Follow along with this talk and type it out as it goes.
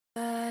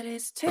But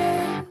it's too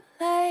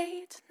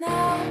late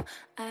now.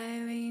 I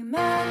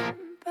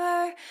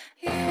remember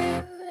you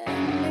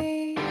and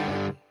me,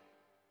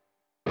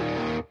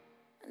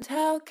 and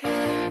how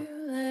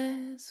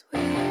careless we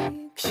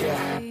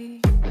could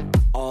be.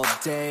 All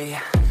day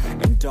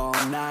and all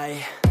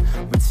night,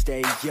 we'd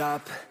stay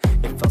up,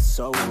 it felt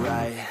so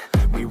right.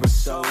 We were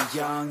so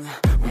young,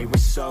 we were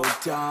so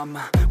dumb.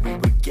 We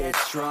would get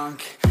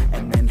drunk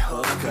and then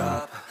hook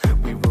up.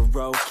 We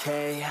were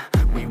okay,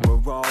 we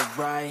were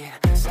alright,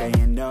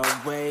 staying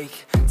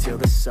awake till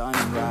the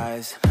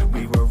sunrise.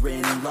 We were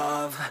in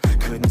love,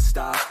 couldn't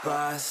stop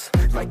us,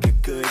 like a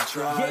good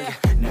drug,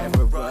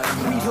 never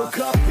enough. We'd hook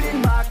up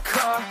in my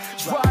car,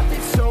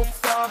 driving so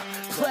far,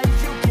 play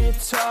your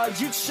guitar,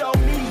 you'd show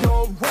me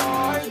your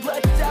art,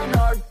 let down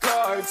our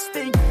guards,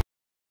 think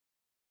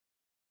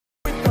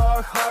with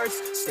our hearts,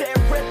 stare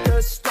at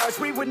the stars,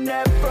 we were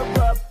never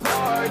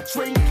apart,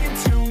 drinking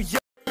too young.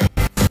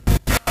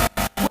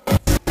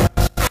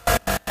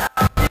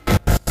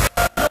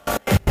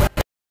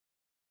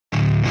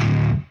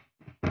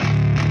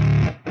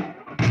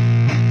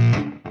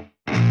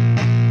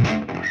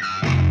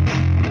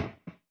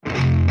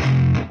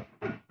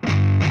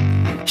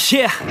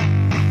 Yeah,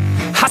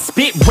 I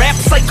spit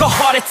raps like a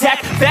heart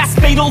attack, fast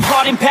fatal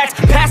heart impact,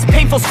 past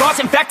painful scars,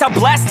 in fact I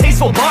blast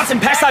tasteful bonds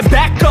and packs. I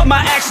back up my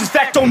actions,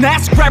 fact don't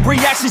ask, grab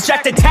reactions,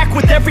 jacked attack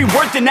with every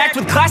word, then act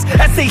with class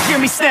as they hear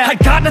me snap. I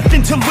got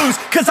nothing to lose,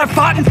 cause I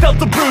fought and felt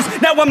the bruise,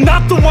 now I'm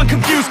not the one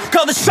confused,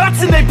 call the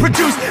shots and they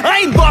produce,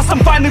 I ain't lost,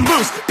 I'm finally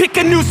loose, pick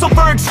a new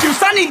silver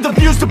excuse, I need the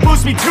views to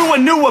boost me to a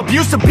new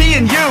abuse of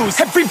being used.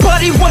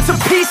 Everybody wants a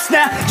piece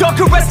now, y'all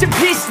can rest in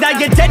peace now,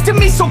 you're dead to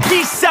me so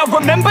peace out,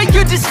 remember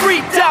you're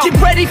discreet out, get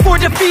ready for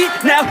defeat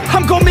now,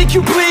 I'm gonna make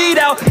you bleed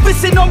out,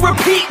 listen on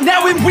repeat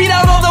now and weed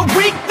out all the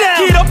weak now.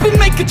 Get up and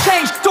make a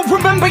change, don't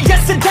remember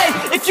yesterday,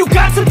 if you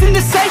got something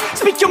to say,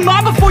 speak your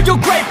mind before your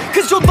grave,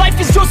 cause your life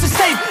is yours to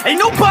save, ain't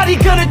nobody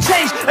gonna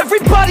change,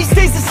 everybody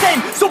stays the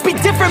same, so be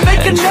different,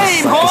 make a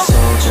name, like a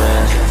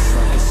soldier,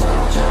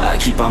 I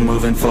keep on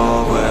moving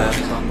forward,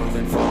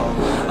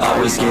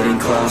 always getting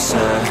closer,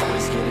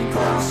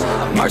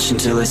 I march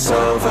until it's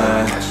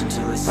over,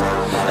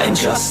 and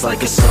just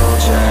like a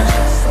soldier,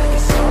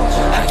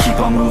 I keep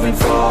on moving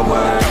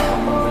forward,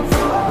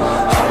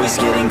 always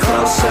getting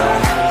closer,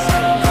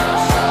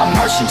 I'm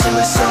marching till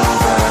it's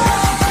over.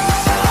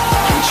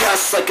 And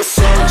just like a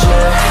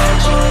soldier,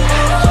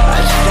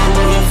 I keep on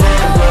moving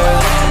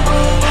forward,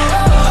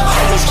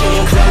 always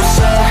getting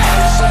closer,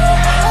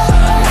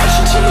 I'm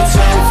marching till it's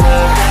over.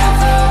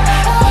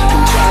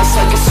 And just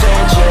like a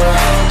soldier,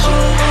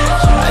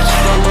 I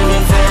keep on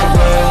moving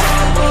forward,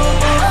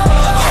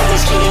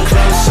 always getting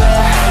closer,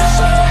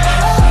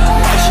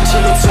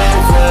 till it's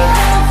over.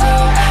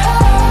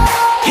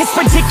 It's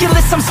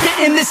ridiculous, I'm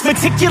spitting this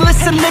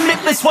meticulous and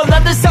limitless, while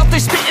others out there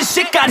spitting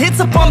shit got hits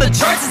up on the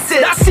charts and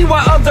shit. I see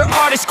why other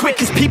artists quit,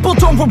 cause people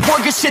don't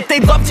reward good shit. They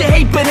love to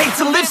hate but hate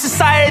to live.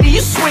 Society,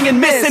 you swing and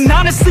miss, and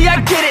honestly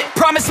I get it,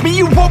 promise me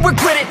you won't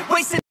regret it.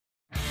 Wasting